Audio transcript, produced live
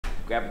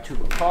grab a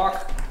tube of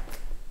caulk,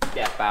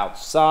 step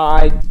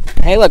outside.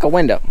 Hey, look, a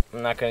window.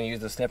 I'm not going to use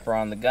the snipper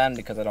on the gun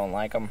because I don't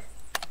like them.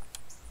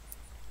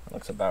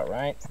 Looks about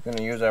right. We're going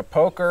to use our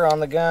poker on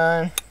the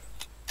gun.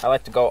 I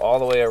like to go all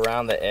the way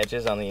around the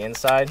edges on the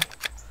inside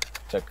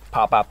to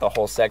pop out the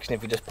whole section.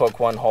 If you just poke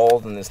one hole,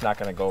 then it's not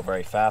going to go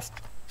very fast.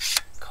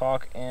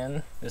 Caulk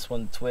in. This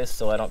one twists,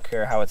 so I don't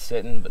care how it's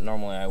sitting, but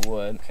normally I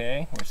would.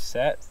 Okay, we're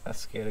set.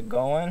 Let's get it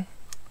going.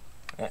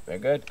 Yeah, they're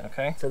good.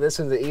 Okay. So this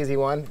one's the easy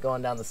one,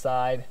 going down the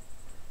side.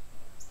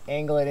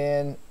 Angle it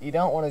in. You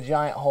don't want a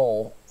giant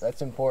hole.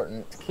 That's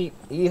important. Keep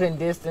even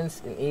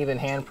distance and even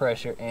hand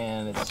pressure,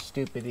 and it's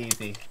stupid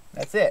easy.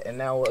 That's it. And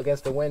now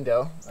against the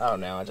window. Oh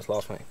no, I just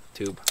lost my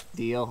tube.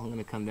 Deal. I'm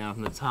gonna come down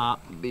from the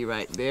top. Be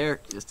right there.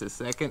 Just a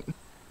second.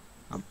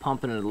 I'm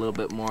pumping it a little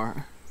bit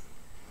more.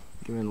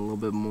 Giving it a little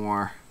bit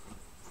more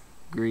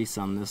grease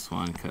on this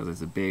one because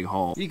it's a big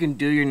hole. You can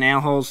do your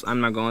nail holes.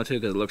 I'm not going to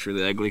because it looks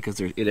really ugly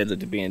because it ends up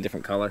to be a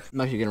different color.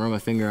 I'm actually gonna run my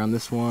finger on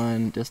this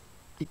one just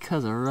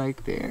because of right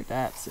there.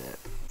 That's it.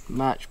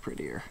 Much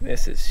prettier.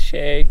 This is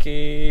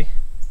shaky.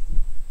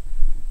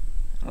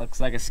 Looks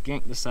like a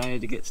skink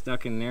decided to get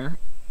stuck in there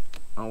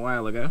a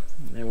while ago.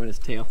 There went his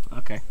tail.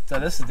 Okay. So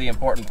this is the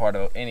important part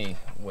of any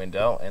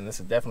window, and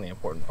this is definitely an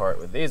important part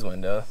with these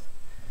windows.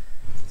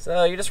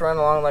 So you just run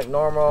along like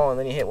normal, and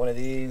then you hit one of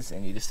these,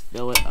 and you just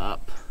fill it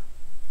up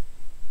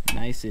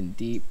nice and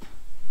deep.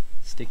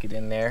 Stick it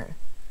in there,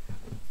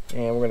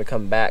 and we're gonna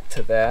come back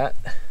to that.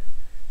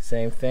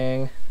 Same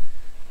thing.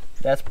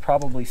 That's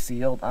probably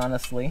sealed,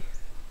 honestly,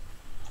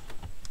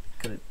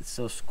 because it's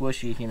so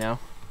squishy, you know.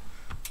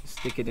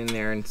 Stick it in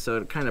there, and so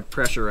it kind of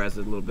pressurizes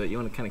it a little bit. You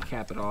want to kind of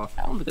cap it off.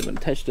 I don't think I'm going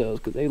to touch those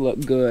because they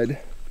look good.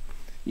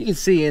 You can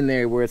see in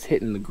there where it's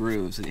hitting the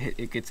grooves.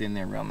 It gets in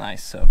there real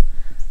nice, so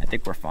I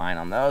think we're fine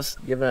on those.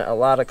 Giving it a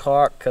lot of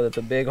caulk because it's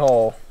a big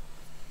hole.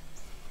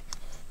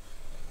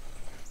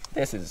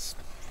 This is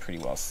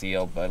pretty well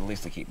sealed, but at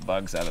least to keep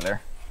bugs out of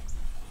there.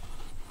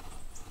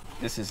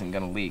 This isn't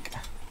going to leak.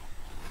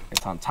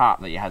 It's on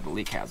top that you have the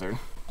leak hazard.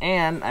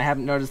 And I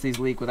haven't noticed these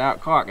leak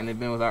without caulk, and they've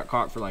been without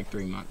caulk for like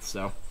 3 months,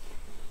 so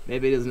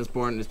maybe it isn't as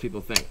important as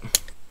people think.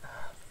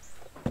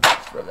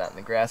 Just rub that in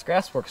the grass.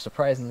 Grass works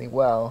surprisingly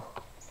well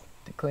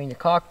to clean your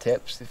caulk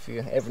tips. If you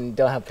ever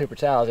don't have paper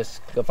towels,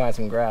 just go find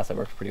some grass. That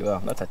works pretty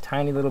well. That's a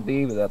tiny little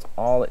bead, but that's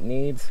all it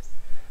needs.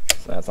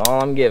 So that's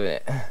all I'm giving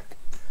it.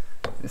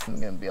 This is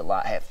going to be a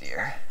lot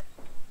heftier.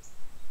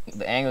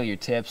 The angle of your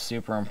tips,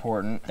 super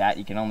important. That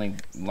you can only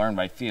learn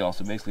by feel,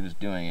 so basically just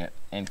doing it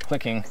and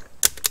clicking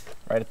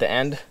right at the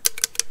end.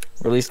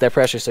 Release that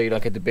pressure so you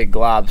don't get the big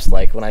globs.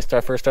 Like when I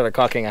first started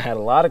caulking, I had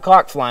a lot of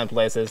caulk flying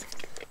places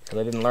because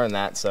I didn't learn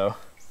that, so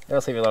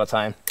that'll save you a lot of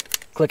time.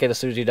 Click it as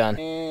soon as you're done.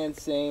 And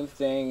same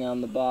thing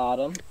on the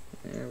bottom.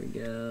 There we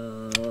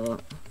go.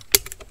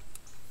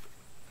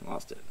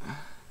 Lost it.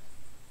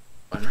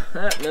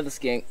 Another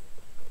skink.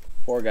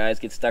 Poor guys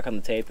get stuck on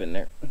the tape in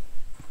there.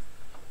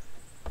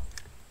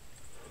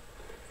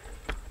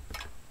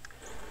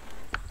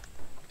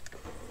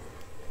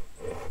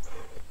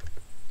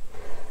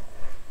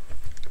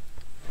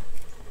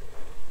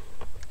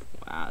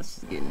 Wow, this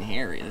is getting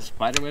hairy. Is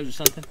spider webs or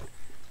something?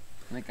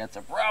 I think that's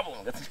a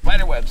problem. Got some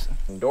spider webs.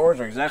 The doors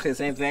are exactly the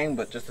same thing,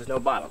 but just there's no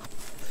bottom.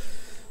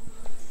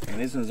 And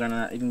these ones are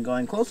not even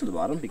going close to the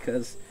bottom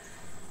because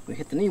we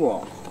hit the knee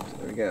wall. So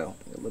there we go.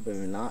 A little bit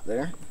of a knot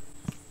there.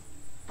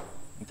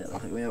 I think that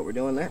looks like we know what we're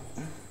doing there.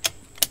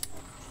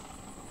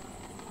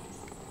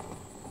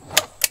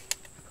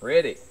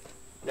 Pretty.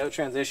 No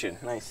transition.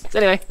 Nice. So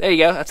anyway, there you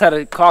go. That's how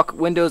to caulk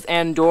windows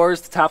and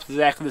doors. The top's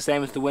exactly the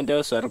same as the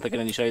window, so I don't think I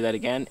need to show you that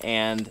again.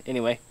 And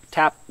anyway,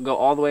 go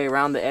all the way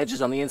around the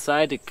edges on the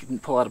inside to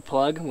pull out a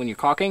plug when you're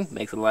caulking.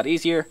 Makes it a lot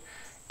easier.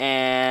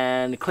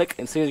 And click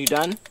as soon as you're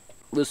done.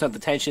 Loosen up the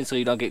tension so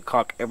you don't get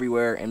caulk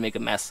everywhere and make a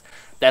mess.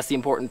 That's the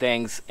important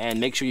things. And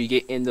make sure you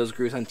get in those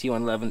grooves on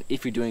T111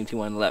 if you're doing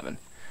T111.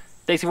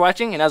 Thanks for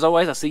watching, and as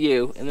always, I'll see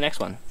you in the next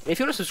one. If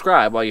you want to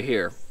subscribe while you're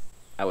here,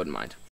 I wouldn't mind.